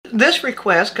this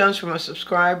request comes from a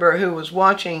subscriber who was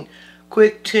watching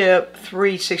Quick Tip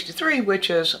 363, which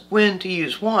is when to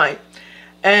use white.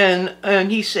 And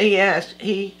he asked,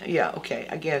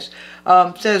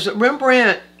 says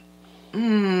Rembrandt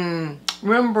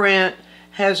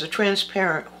has a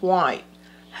transparent white.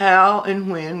 How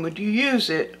and when would you use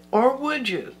it, or would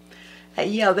you? Hey,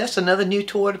 yeah, that's another new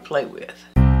toy to play with.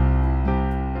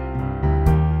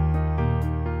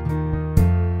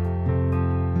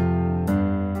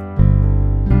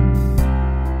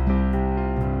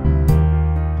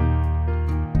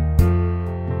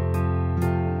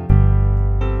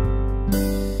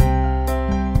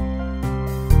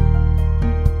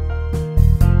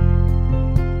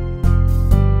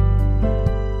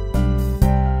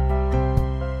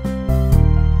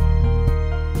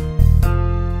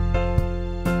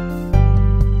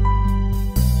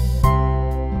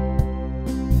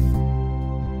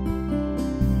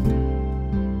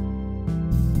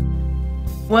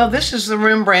 Well, this is the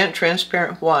Rembrandt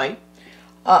transparent white.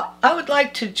 I would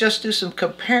like to just do some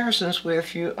comparisons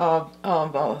with you of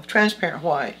transparent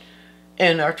white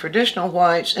and our traditional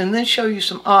whites, and then show you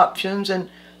some options and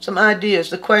some ideas.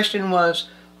 The question was,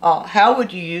 how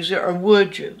would you use it, or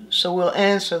would you? So we'll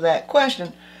answer that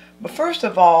question. But first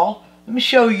of all, let me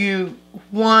show you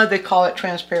why they call it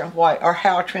transparent white, or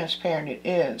how transparent it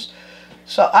is.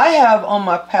 So I have on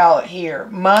my palette here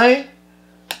my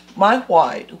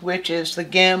white, which is the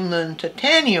Gamlin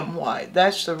titanium white.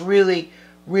 That's the really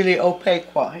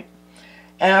opaque white.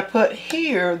 And I put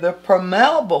here the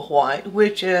permalba white,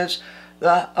 which is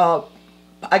the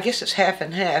I guess it's half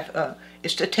and half.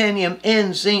 It's titanium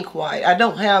and zinc white. I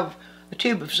don't have a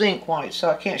tube of zinc white, so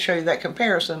I can't show you that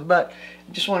comparison, but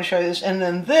I just want to show you this. And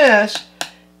then this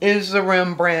is the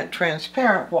Rembrandt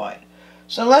transparent white.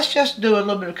 So let's just do a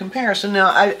little bit of comparison. Now,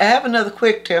 I have another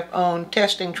quick tip on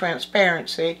testing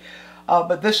transparency,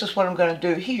 but this is what I'm going to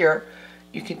do here.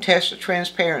 You can test the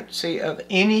transparency of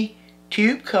any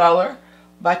tube color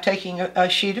by taking a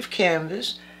sheet of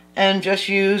canvas and just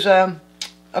use a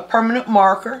permanent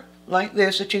marker like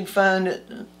this that you can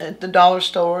find at the dollar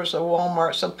stores or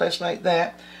Walmart, someplace like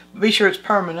that. Be sure it's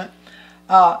permanent.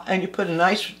 And you put a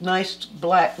nice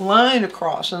black line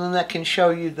across, and then that can show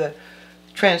you the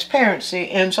transparency.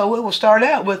 And so we will start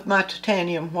out with my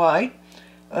titanium white,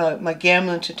 my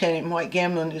Gamlin titanium white.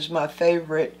 Gamlin is my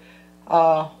favorite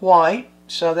white,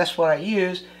 so that's what I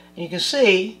use. And you can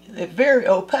see it's very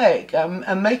opaque.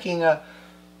 I'm making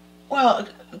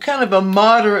kind of a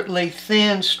moderately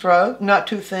thin stroke, not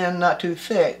too thin, not too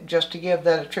thick, just to give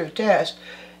that a true test.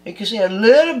 You can see a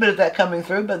little bit of that coming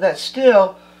through, but that's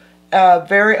still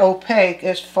very opaque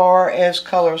as far as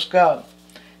colors go.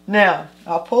 Now,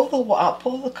 I'll pull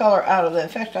the color out of that. In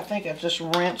fact, I think I've just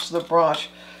rinsed the brush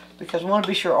because I want to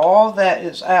be sure all that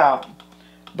is out.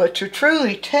 But to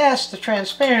truly test the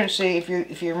transparency,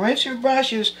 if you rinse your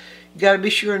brushes, you got to be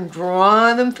sure and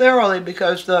dry them thoroughly,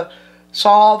 because the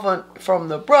solvent from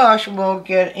the brush will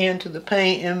get into the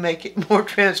paint and make it more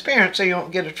transparent, so you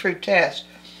won't get a true test.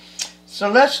 So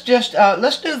let's do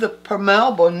the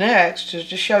permalba next, to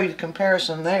just show you the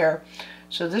comparison there.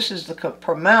 So this is the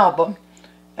permalba.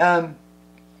 And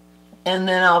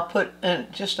then I'll put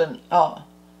just a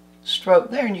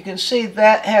stroke there, and you can see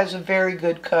that has a very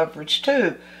good coverage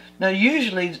too. Now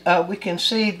usually we can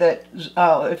see that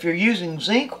if you're using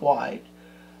zinc white,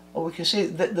 we can see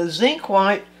that the zinc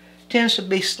white tends to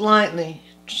be slightly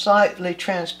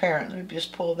transparent. Let me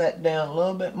just pull that down a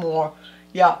little bit more.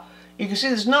 Yeah, you can see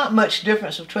there's not much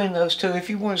difference between those two. If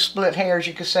you want to split hairs,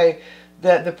 you could say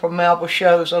that the permalba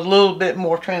shows a little bit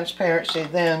more transparency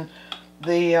than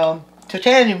the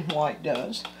titanium white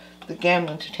does, the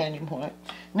Gamlin titanium white.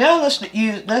 Now let's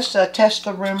test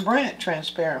the Rembrandt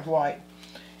transparent white,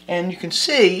 and you can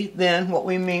see then what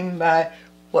we mean by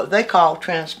what they call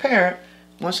transparent.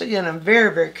 Once again, I'm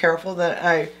very careful that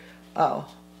I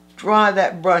dry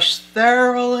that brush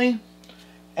thoroughly,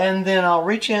 and then I'll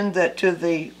reach in to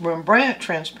the Rembrandt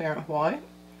transparent white,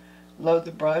 load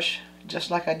the brush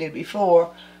just like I did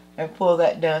before, and pull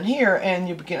that down here, and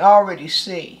you can already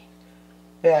see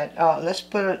that.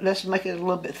 Let's make it a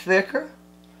little bit thicker.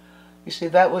 You see,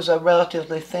 that was a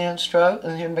relatively thin stroke,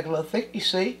 and here make it a little thick. You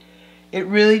see, it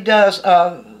really does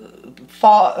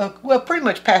well, pretty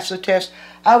much pass the test.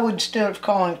 I would, instead of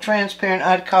calling it transparent,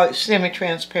 I'd call it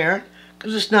semi-transparent,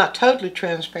 because it's not totally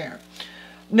transparent.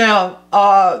 Now,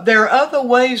 there are other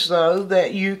ways, though,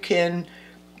 that you can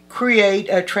create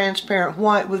a transparent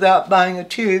white without buying a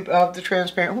tube of the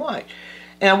transparent white.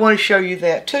 And I want to show you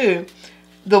that, too.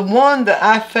 The one that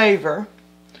I favor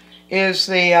is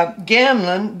the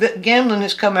Gamlin. Gamlin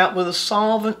has come out with a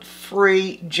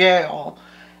solvent-free gel.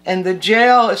 And the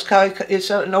gel is it's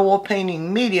an oil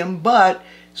painting medium, but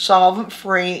solvent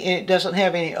free, and it doesn't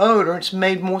have any odor. It's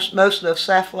made mostly of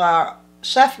safflower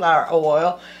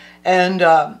oil and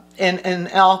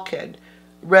alkyd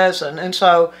resin, and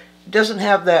so it doesn't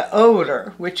have that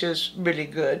odor, which is really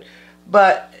good.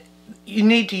 But you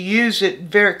need to use it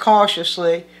very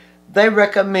cautiously. They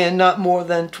recommend not more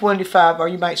than 25, or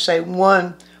you might say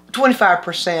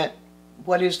 25%.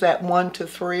 What is that, 1 to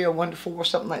 3 or 1 to 4,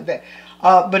 something like that.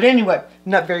 But anyway,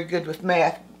 I'm not very good with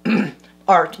math.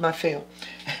 Art's my field.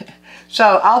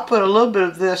 So I'll put a little bit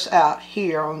of this out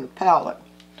here on the palette.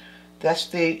 That's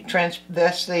the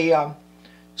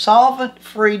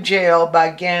solvent-free gel by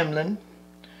Gamblin.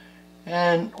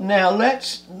 And now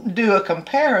let's do a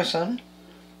comparison.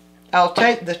 I'll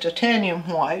take the titanium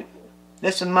white.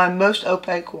 This is my most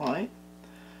opaque white.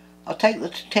 I'll take the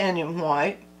titanium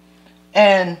white,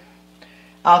 and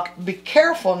I'll be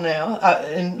careful now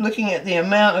in looking at the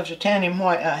amount of titanium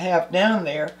white I have down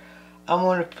there. I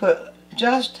want to put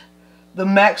just the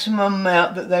maximum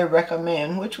amount that they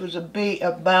recommend, which would be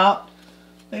about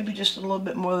maybe just a little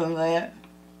bit more than that,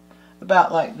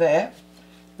 about like that.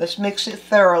 Let's mix it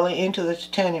thoroughly into the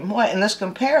titanium white, and let's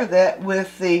compare that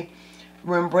with the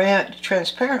Rembrandt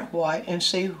transparent white and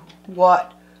see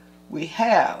what we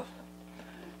have.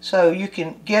 So you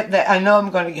can get that. I know I'm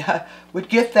going to would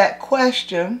get that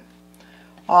question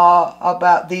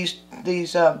about these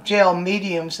gel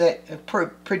mediums that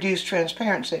produce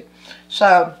transparency.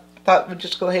 So I thought we'd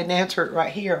just go ahead and answer it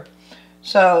right here.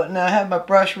 So now I have my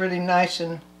brush really nice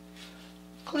and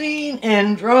clean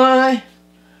and dry,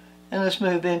 and let's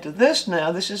move into this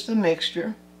now. This is the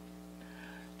mixture,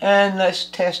 and let's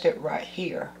test it right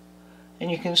here. And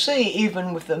you can see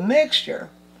even with the mixture,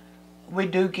 we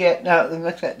do get, now we'll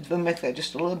make that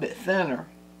just a little bit thinner.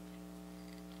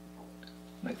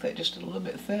 Make that just a little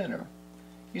bit thinner.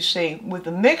 You see, with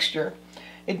the mixture,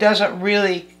 it doesn't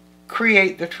really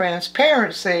create the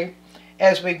transparency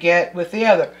as we get with the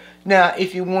other. Now,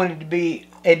 if you wanted to be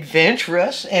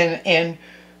adventurous and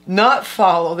not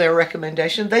follow their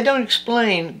recommendation, they don't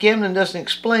explain, Gamblin doesn't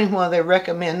explain why they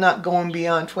recommend not going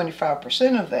beyond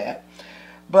 25% of that.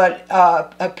 But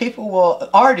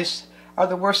artists are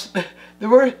the worst,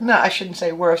 no, I shouldn't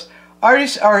say worst.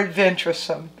 Artists are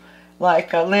adventuresome,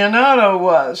 like Leonardo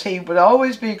was. He would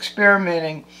always be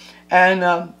experimenting.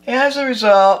 And as a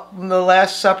result, the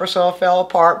Last Supper sort of fell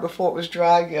apart before it was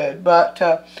dry good. But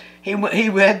he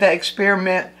had that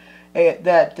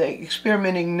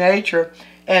experimenting nature.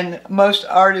 And most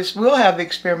artists will have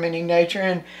experimenting nature.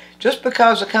 And just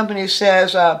because a company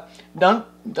says, don't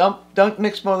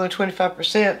mix more than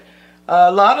 25%,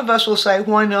 a lot of us will say,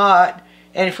 why not?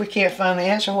 And if we can't find the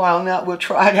answer, why not? We'll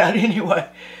try it out anyway.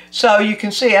 So you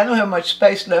can see I don't have much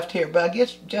space left here, but I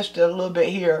guess just a little bit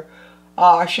here.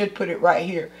 I should put it right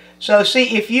here. So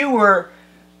see, if you were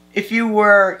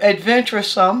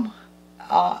adventuresome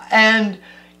and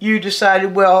you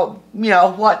decided, well, you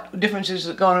know, what difference is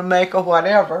it going to make or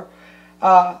whatever,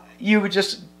 you would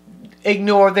just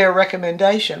ignore their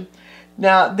recommendation.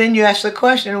 Now, then you ask the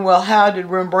question, well, how did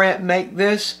Rembrandt make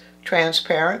this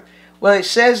transparent? Well, it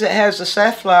says it has the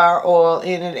safflower oil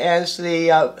in it as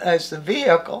the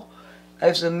vehicle,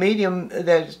 as the medium but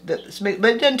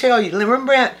it doesn't tell you.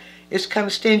 Rembrandt is kind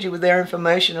of stingy with their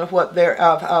information of what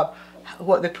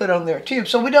they put on their tube,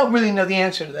 so we don't really know the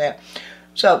answer to that.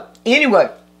 So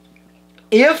anyway,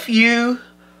 if you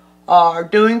are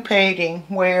doing painting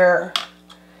where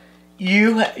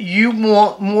you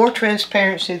want more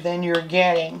transparency than you're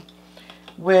getting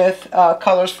with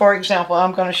colors, for example,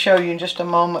 I'm going to show you in just a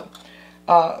moment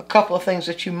a couple of things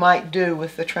that you might do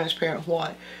with the transparent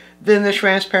white. Then the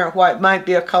transparent white might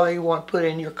be a color you want to put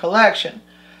in your collection.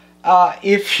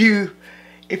 If you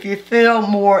feel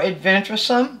more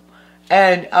adventuresome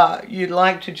and you'd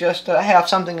like to just have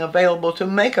something available to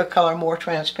make a color more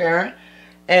transparent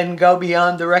and go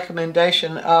beyond the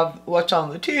recommendation of what's on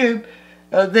the tube,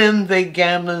 then the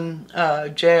Gamblin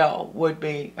gel would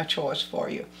be a choice for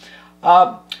you.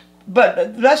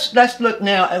 But let's look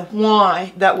now at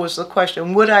why that was the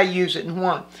question. Would I use it and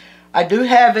why? I do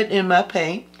have it in my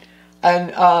paint,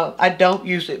 and I don't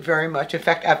use it very much. In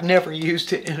fact, I've never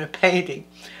used it in a painting.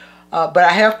 But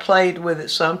I have played with it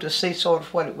some to see sort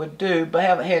of what it would do, but I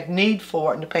haven't had need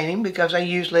for it in the painting because I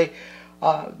usually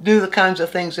do the kinds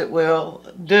of things it will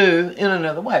do in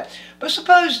another way. But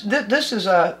suppose this is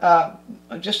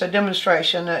just a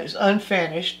demonstration that is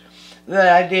unfinished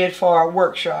that I did for our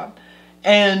workshop.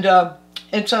 And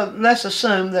so let's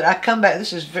assume that I come back.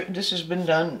 This has been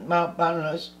done, I don't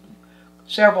know,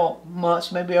 several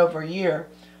months, maybe over a year.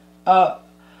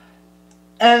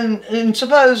 And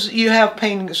suppose you have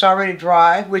painting that's already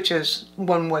dry, which is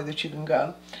one way that you can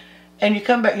go. And you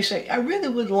come back and you say, I really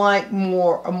would like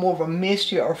more of a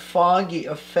misty or foggy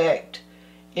effect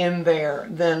in there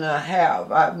than I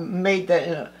have. I made that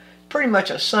in a pretty much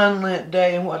a sunlit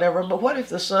day and whatever, but what if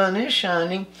the sun is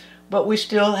shining, but we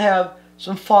still have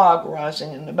some fog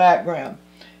rising in the background?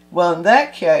 Well, in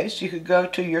that case, you could go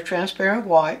to your transparent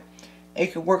white, and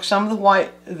you could work some of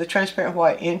the transparent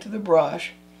white into the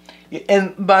brush.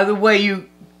 And by the way,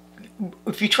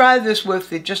 if you try this with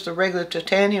just the regular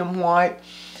titanium white,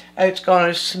 it's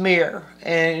going to smear,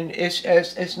 and it's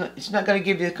not going to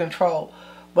give you the control.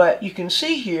 But you can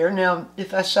see here now,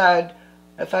 if I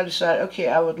decide, okay,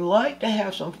 I would like to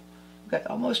have some, got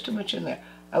almost too much in there.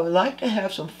 I would like to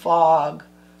have some fog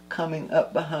coming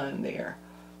up behind there,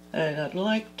 and I'd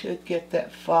like to get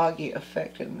that foggy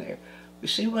effect in there. You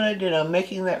see what I did? I'm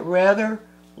making that rather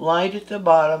light at the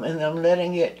bottom, and I'm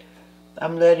letting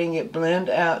it blend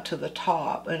out to the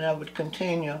top, and I would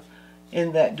continue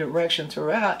in that direction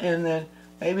throughout, and then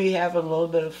maybe have a little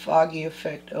bit of foggy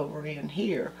effect over in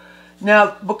here.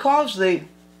 Now, because the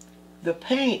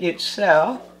paint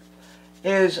itself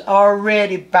is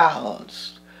already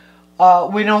balanced,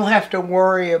 we don't have to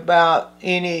worry about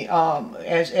any,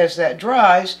 as that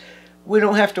dries, we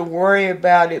don't have to worry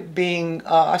about it being,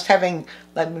 us having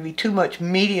like maybe too much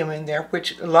medium in there,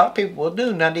 which a lot of people will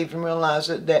do, not even realize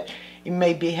that it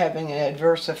may be having an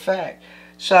adverse effect.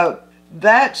 So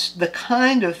that's the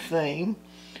kind of thing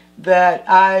that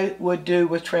I would do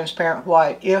with transparent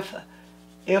white if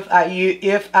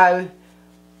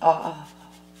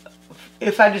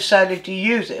I decided to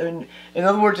use it. In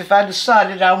other words, if I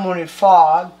decided I wanted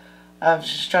fog, I was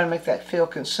just trying to make that feel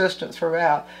consistent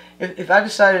throughout. If I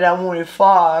decided I wanted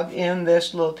fog in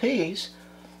this little piece,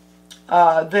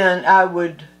 then I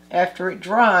would, after it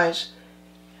dries,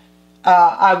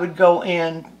 I would go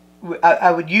in,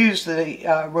 I would use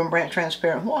the Rembrandt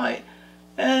transparent white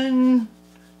and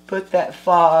put that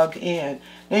fog in.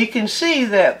 Now you can see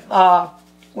that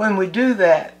when we do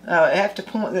that, I have to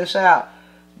point this out,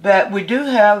 that we do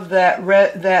have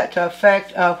that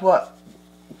effect of what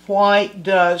white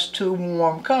does to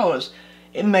warm colors.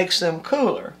 It makes them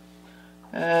cooler.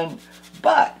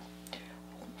 But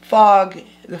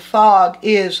the fog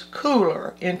is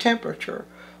cooler in temperature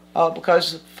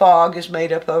because fog is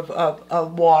made up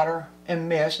of water and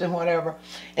mist and whatever.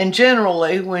 And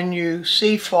generally, when you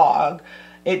see fog,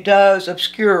 it does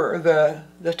obscure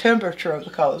the temperature of the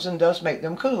colors and does make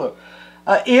them cooler.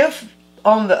 If,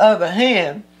 on the other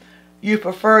hand, you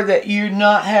prefer that you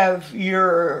not have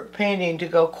your painting to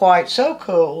go quite so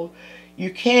cold,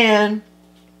 you can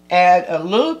add a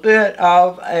little bit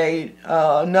of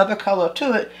another color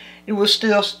to it. It will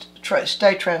still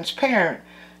stay transparent.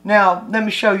 Now, let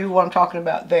me show you what I'm talking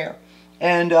about there.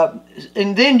 And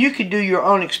then you could do your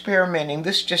own experimenting.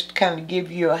 This just kind of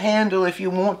give you a handle if you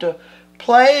want to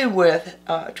play with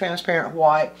transparent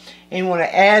white and you want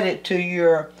to add it to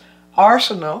your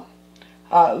arsenal.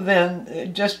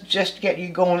 Then just get you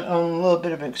going on a little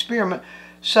bit of an experiment.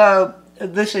 So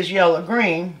this is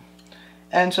yellow-green,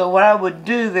 and so what I would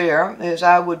do there is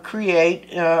I would create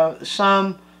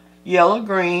some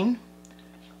yellow-green,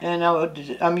 and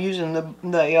I'm using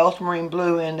the ultramarine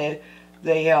blue and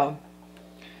the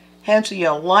Hansa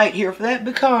yellow light here for that,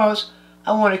 because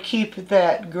I want to keep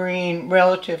that green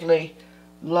relatively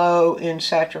low in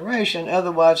saturation.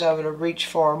 Otherwise I would have reached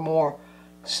for a more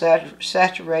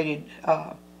saturated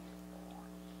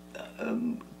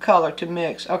color to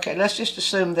mix. Okay, let's just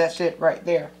assume that's it right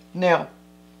there. Now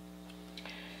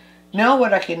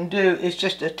what I can do is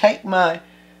just to take the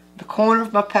corner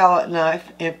of my palette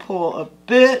knife and pull a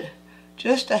bit,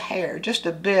 just a hair, just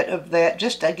a bit of that,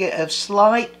 just to get a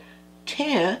slight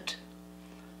tint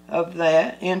of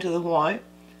that into the white.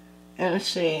 And let's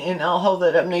see, and I'll hold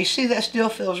that up. Now you see that still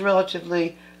feels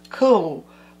relatively cool.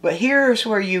 But here's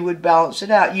where you would balance it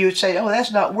out. You would say, oh,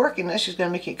 that's not working, that's just going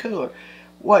to make it cooler.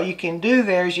 What you can do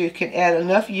there is you can add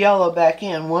enough yellow back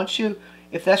in once you,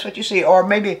 if that's what you see. Or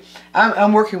maybe,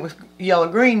 I'm working with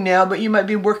yellow-green now, but you might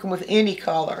be working with any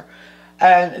color.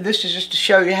 And this is just to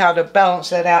show you how to balance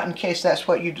that out in case that's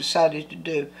what you decided to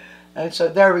do. And so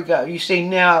there we go. You see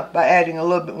now, by adding a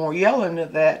little bit more yellow into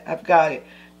that, I've got it.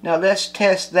 Now let's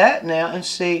test that now and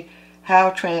see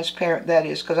how transparent that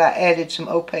is, because I added some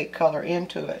opaque color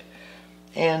into it.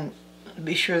 And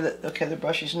be sure that, okay, the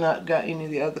brush has not got any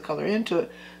of the other color into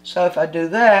it. So if I do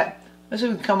that, let's see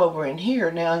if we can come over in here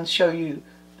now and show you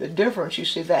the difference. You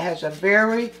see that has a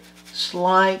very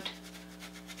slight,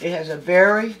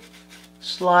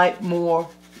 more,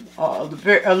 a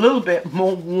little bit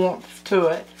more warmth to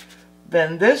it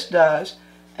than this does.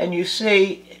 And you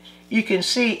see, you can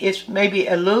see it's maybe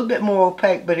a little bit more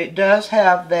opaque, but it does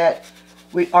have that,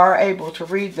 we are able to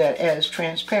read that as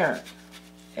transparent.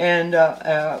 And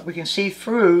we can see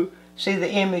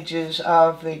the images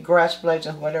of the grass blades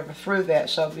and whatever through that,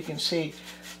 so we can see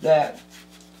that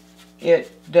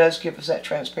it does give us that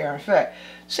transparent effect.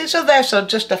 See, so that's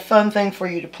just a fun thing for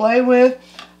you to play with.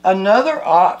 Another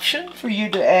option for you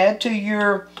to add to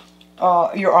your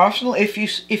arsenal, if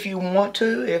you want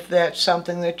to, if that's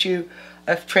something that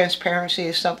if transparency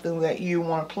is something that you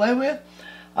want to play with,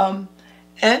 and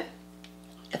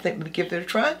I think we'll give it a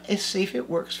try and see if it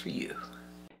works for you.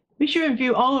 Be sure and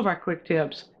view all of our quick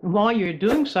tips. And while you're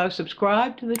doing so,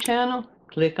 subscribe to the channel,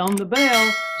 click on the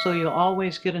bell, so you'll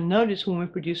always get a notice when we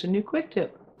produce a new quick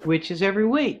tip, which is every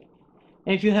week.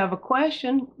 And if you have a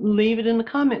question, leave it in the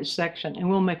comments section and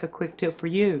we'll make a quick tip for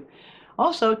you.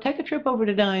 Also, take a trip over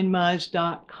to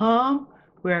DianneMize.com,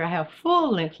 where I have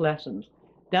full-length lessons,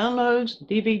 downloads,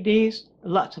 DVDs,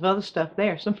 lots of other stuff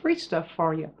there, some free stuff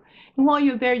for you. And while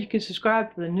you're there, you can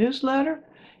subscribe to the newsletter,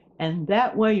 and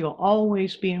that way you'll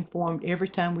always be informed every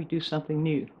time we do something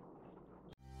new.